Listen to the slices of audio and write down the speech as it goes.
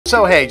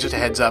So hey, just a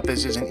heads up,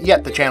 this isn't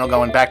yet the channel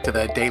going back to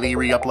the daily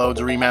re-uploads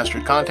or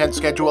remastered content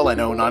schedule. I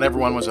know not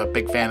everyone was a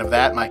big fan of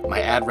that.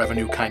 My ad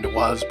revenue kinda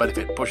was, but if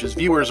it pushes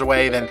viewers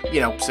away, then, you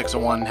know, 6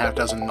 of one, half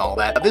dozen and all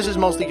that. This is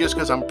mostly just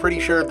because I'm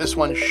pretty sure this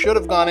one should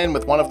have gone in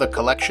with one of the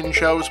collection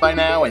shows by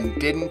now and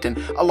didn't, and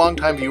a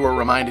longtime viewer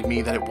reminded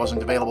me that it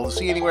wasn't available to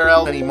see anywhere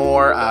else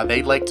anymore.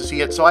 They'd like to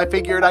see it, so I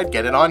figured I'd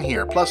get it on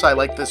here. Plus, I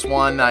like this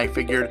one. I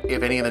figured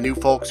if any of the new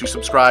folks who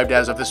subscribed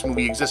as of This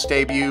Movie Exists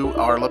debut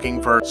are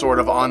looking for sort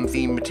of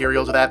on-theme material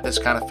to that, this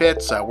kind of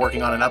fits.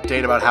 Working on an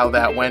update about how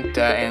that went,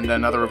 and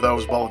another of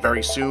those, well,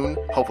 very soon,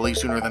 hopefully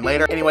sooner than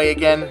later. Anyway,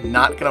 again,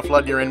 not gonna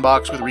flood your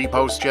inbox with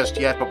reposts just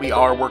yet, but we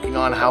are working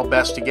on how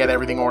best to get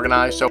everything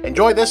organized, so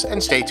enjoy this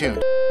and stay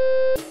tuned.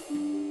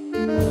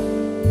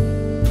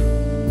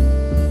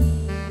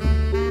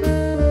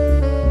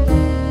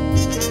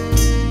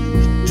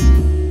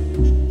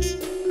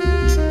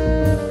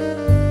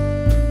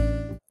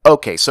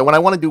 Okay, so when I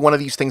want to do one of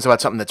these things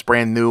about something that's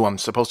brand new, I'm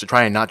supposed to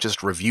try and not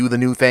just review the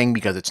new thing,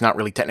 because it's not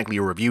really technically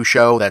a review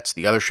show, that's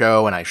the other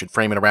show, and I should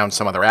frame it around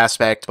some other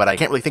aspect, but I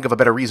can't really think of a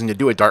better reason to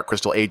do a Dark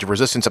Crystal Age of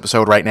Resistance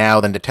episode right now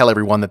than to tell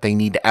everyone that they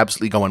need to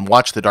absolutely go and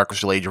watch the Dark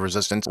Crystal Age of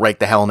Resistance right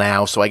the hell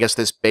now, so I guess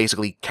this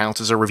basically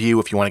counts as a review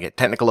if you want to get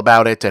technical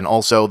about it, and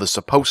also the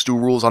supposed to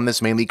rules on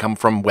this mainly come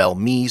from, well,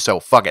 me, so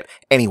fuck it.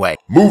 Anyway.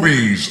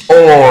 Movies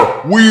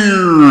are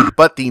weird!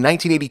 But the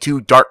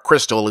 1982 Dark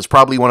Crystal is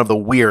probably one of the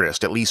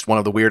weirdest, at least one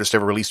of the weirdest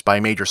ever released by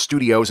major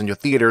studios into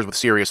theaters with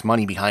serious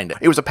money behind it.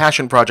 It was a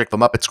passion project the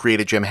Muppets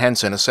created Jim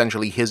Henson,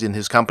 essentially his and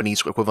his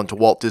company's equivalent to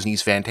Walt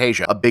Disney's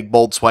Fantasia, a big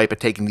bold swipe at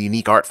taking the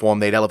unique art form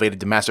they'd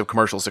elevated to massive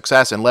commercial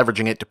success and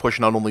leveraging it to push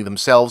not only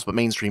themselves but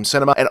mainstream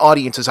cinema and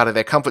audiences out of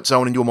their comfort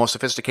zone into a more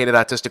sophisticated,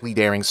 artistically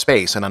daring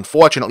space. And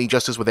unfortunately,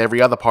 just as with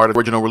every other part of the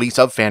original release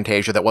of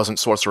Fantasia that wasn't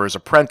Sorcerer's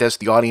Apprentice,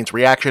 the audience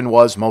reaction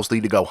was mostly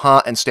to go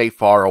huh and stay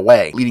far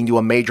away, leading to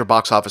a major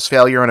box office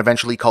failure and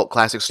eventually cult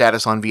classic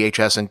status on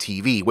VHS and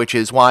TV, which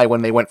is why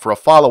when they went for a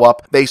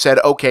follow-up, they said,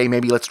 okay,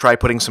 maybe let's try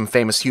putting some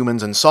famous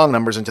humans and song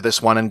numbers into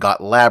this one, and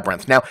got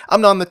Labyrinth. Now,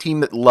 I'm not on the team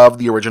that loved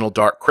the original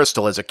Dark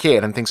Crystal as a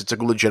kid and thinks it's a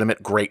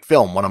legitimate great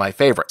film, one of my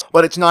favorites,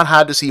 but it's not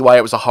hard to see why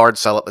it was a hard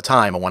sell at the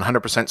time, a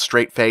 100%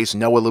 straight-face,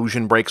 no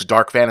illusion breaks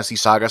dark fantasy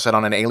saga set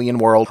on an alien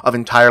world of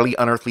entirely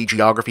unearthly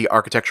geography,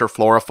 architecture,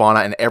 flora, fauna,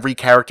 and every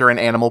character and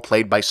animal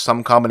played by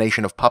some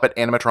combination of puppet,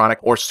 animatronic,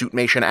 or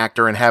suitmation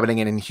actor inhabiting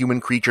an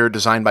inhuman creature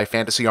designed by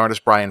fantasy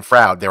artist Brian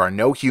Froud. There are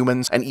no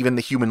humans, and even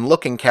the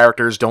human-looking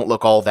characters don't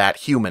look all that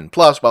human.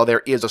 Plus, while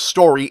there is a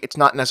story, it's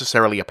not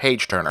necessarily a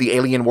page-turner. The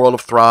alien world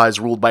of Thra is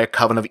ruled by a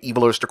coven of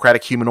evil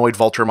aristocratic humanoid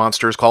vulture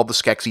monsters called the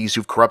Skeksis,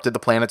 who've corrupted the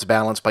planet's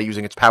balance by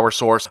using its power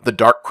source, the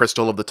Dark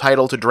Crystal of the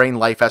title, to drain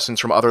life essence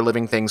from other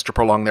living things to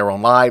prolong their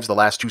own lives. The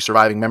last two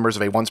surviving members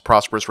of a once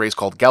prosperous race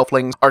called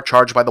Gelflings are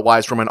charged by the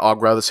wise woman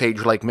Aughra, the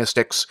sage-like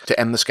mystics, to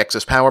end the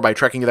Skeksis' power by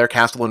trekking to their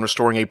castle and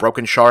restoring a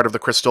broken shard of the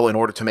crystal in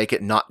order to make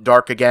it not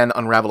dark again,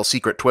 unravel a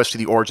secret twist to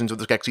the origins of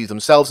the Skeksis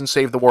themselves, and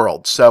save the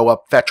world. So, a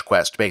fetch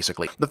quest,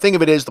 basically. The thing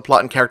of it is, the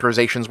plot and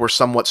characterizations were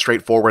somewhat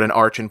straightforward and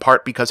arch, in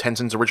part because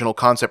Henson's original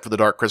concept for the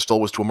Dark Crystal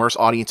was to immerse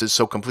audiences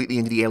so completely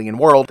into the alien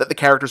world that the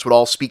characters would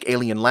all speak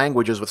alien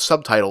languages with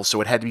subtitles,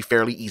 so it had to be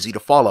fairly easy to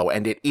follow,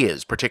 and it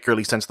is,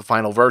 particularly since the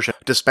final version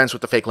dispensed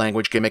with the fake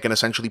language gimmick and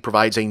essentially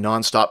provides a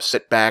non-stop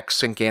sit back,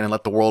 sink in, and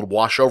let the world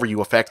wash over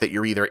you effect that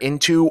you're either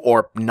into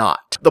or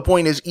not. The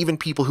point is, even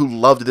people who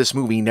loved this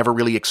movie never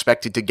really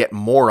expected to get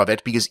more of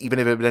it, because even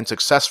if it had been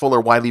successful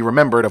or widely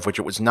remembered, of which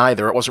it was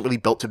neither, it wasn't really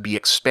built to be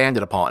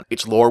expanded upon.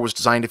 Its lore was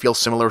designed to feel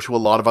similar to a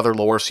lot of other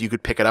lore, so you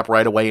could pick it up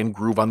right away and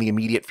groove on the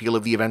immediate feel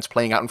of the events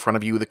playing out in front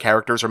of you. The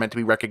characters are meant to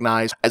be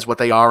recognized as what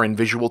they are in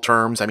visual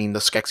terms. I mean, the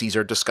Skeksis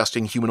are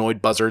disgusting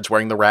humanoid buzzards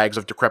wearing the rags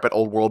of decrepit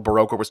old-world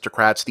Baroque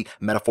aristocrats. The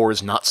metaphor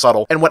is not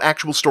subtle, and what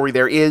actual story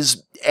there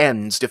is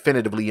ends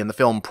definitively in the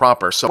film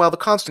proper. So while the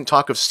constant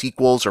talk of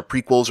sequels or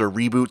prequels or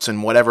reboots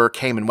and whatever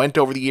came and went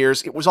over the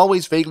years, it was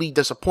always vaguely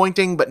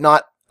disappointing, but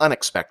not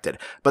unexpected.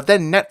 But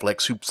then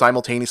Netflix, who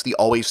simultaneously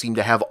always seemed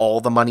to have all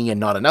the money and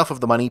not enough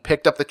of the money,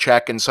 picked up the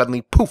check, and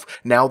suddenly, poof,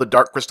 now the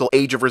Dark Crystal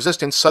Age of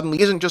Resistance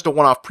suddenly isn't just a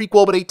one-off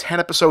prequel, but a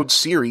 10-episode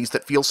series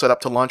that feels set up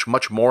to launch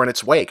much more in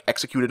its wake,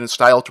 executed in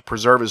style to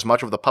preserve as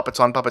much of the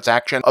puppets-on-puppets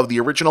action of the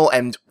original,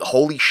 and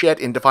holy shit,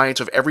 in defiance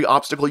of every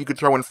obstacle you could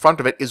throw in front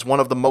of it, is one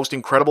of the most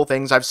incredible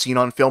things I've seen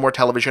on film or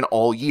television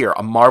all year.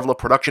 A marvel of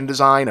production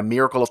design, a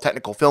miracle of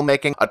technical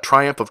filmmaking, a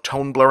triumph of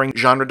tone-blurring,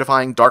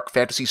 genre-defying dark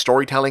fantasy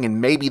storytelling,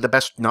 and maybe the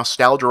best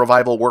nostalgia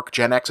revival work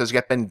Gen X has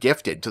yet been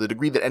gifted. To the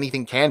degree that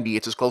anything can be,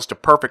 it's as close to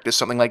perfect as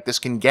something like this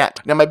can get.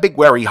 Now, my big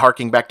worry,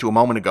 harking back to a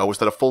moment ago, was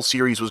that a full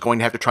series was going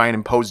to have to try and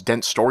impose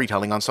dense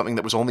storytelling on something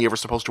that was only ever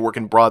supposed to work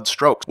in broad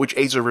strokes, which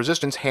Age of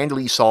Resistance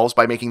handily solves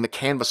by making the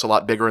canvas a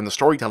lot bigger in the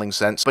storytelling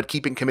sense, but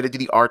keeping committed to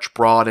the arch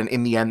broad, and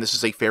in the end, this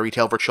is a fairy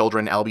tale for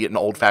children, albeit an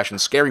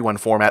old-fashioned scary one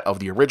format of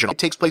the original. It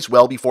takes place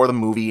well before the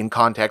movie. In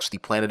context, the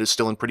planet is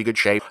still in pretty good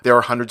shape. There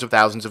are hundreds of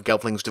thousands of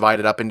Gelflings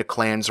divided up into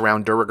clans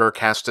around Duragar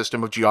caste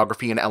system of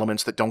geography Skeksis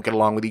elements that don't get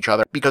along with each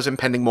other because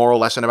impending moral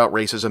lesson about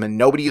racism, and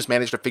nobody has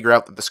managed to figure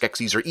out that the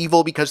Skeksis are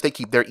evil because they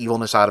keep their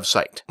evilness out of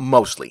sight.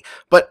 Mostly.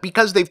 But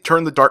because they've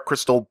turned the Dark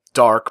Crystal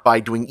dark by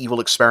doing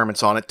evil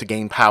experiments on it to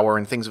gain power,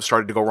 and things have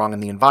started to go wrong in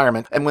the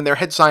environment, and when their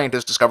head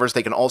scientist discovers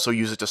they can also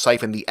use it to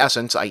siphon the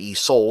essence, i.e.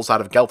 souls, out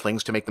of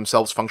gelflings to make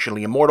themselves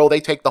functionally immortal, they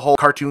take the whole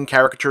cartoon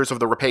caricatures of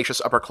the rapacious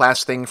upper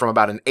class thing from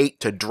about an 8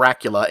 to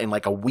Dracula in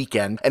like a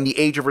weekend, and the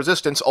Age of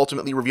Resistance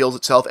ultimately reveals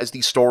itself as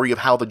the story of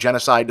how the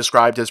genocide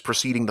described as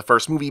preceding the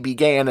first movie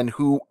began and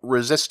who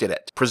resisted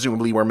it.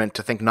 Presumably we're meant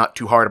to think not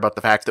too hard about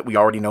the fact that we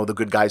already know the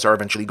good guys are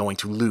eventually going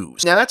to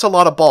lose. Now that's a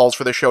lot of balls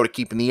for the show to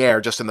keep in the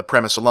air just in the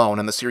premise alone,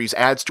 and the series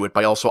adds to it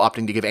by also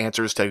opting to give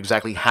answers to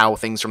exactly how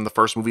things from the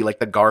first movie like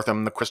the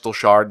Gartham, the Crystal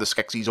Shard, the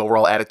Skeksis'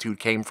 overall attitude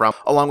came from,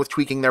 along with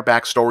tweaking their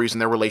backstories and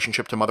their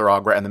relationship to Mother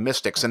Aughra and the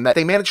Mystics, and that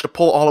they managed to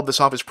pull all of this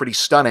off is pretty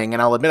stunning,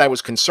 and I'll admit I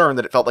was concerned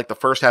that it felt like the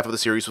first half of the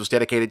series was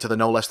dedicated to the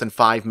no less than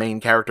 5 main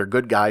character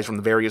good guys from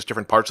the various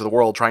different parts of the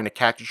world trying to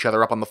catch each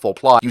other up on the full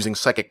plot using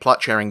psychic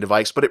plot sharing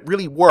device, but it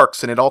really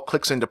works and it all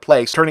clicks into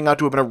place, turning out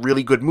to have been a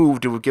really good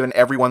move to have given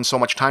everyone so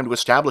much time to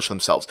establish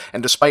themselves,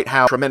 and despite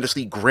how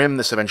tremendously grim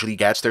this eventually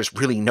gets, there's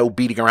really no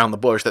beating around the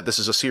bush that this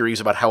is a series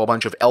about how a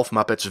bunch of elf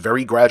muppets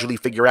very gradually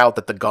figure out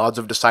that the gods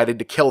have decided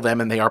to kill them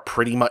and they are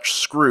pretty much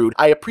screwed.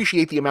 I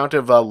appreciate the amount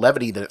of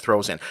levity that it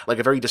throws in, like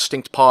a very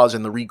distinct pause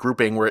in the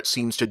regrouping where it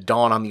seems to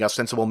dawn on the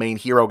ostensible main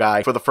hero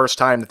guy for the first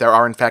time that there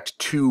are in fact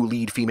 2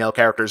 lead female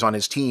characters on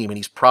his team, and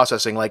he's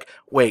processing like,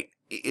 wait,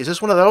 is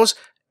this one of those?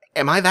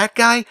 Am I that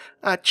guy?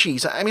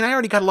 Geez, I mean, I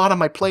already got a lot on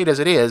my plate as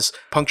it is,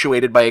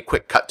 punctuated by a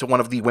quick cut to one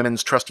of the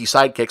women's trusty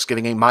sidekicks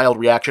giving a mild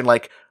reaction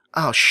like,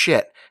 oh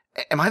shit.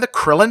 Am I the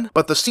Krillin?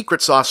 But the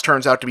secret sauce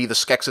turns out to be the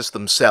Skeksis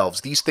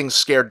themselves. These things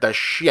scared the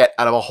shit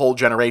out of a whole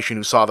generation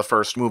who saw the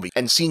first movie,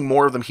 and seeing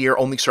more of them here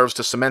only serves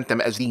to cement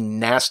them as the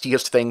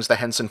nastiest things the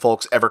Henson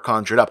folks ever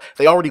conjured up.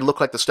 They already look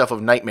like the stuff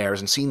of nightmares,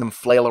 and seeing them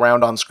flail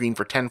around on screen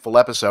for 10 full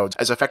episodes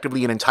as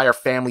effectively an entire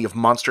family of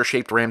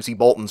monster-shaped Ramsay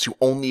Boltons who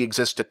only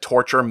exist to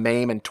torture,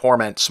 maim, and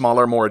torment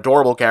smaller, more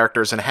adorable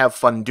characters and have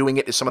fun doing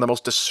it is some of the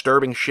most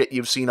disturbing shit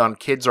you've seen on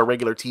kids or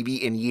regular TV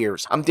in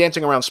years. I'm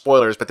dancing around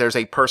spoilers, but there's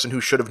a person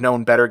who should have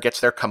known better gets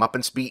their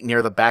comeuppance beat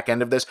near the back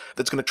end of this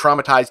that's going to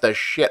traumatize the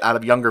shit out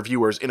of younger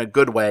viewers in a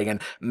good way,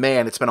 and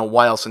man, it's been a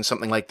while since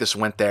something like this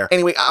went there.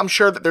 Anyway, I'm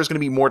sure that there's going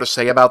to be more to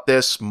say about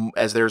this,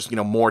 as there's,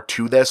 more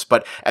to this,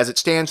 but as it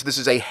stands, this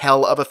is a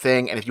hell of a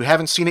thing, and if you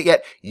haven't seen it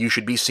yet, you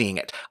should be seeing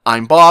it.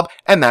 I'm Bob,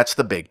 and that's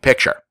the big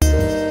picture.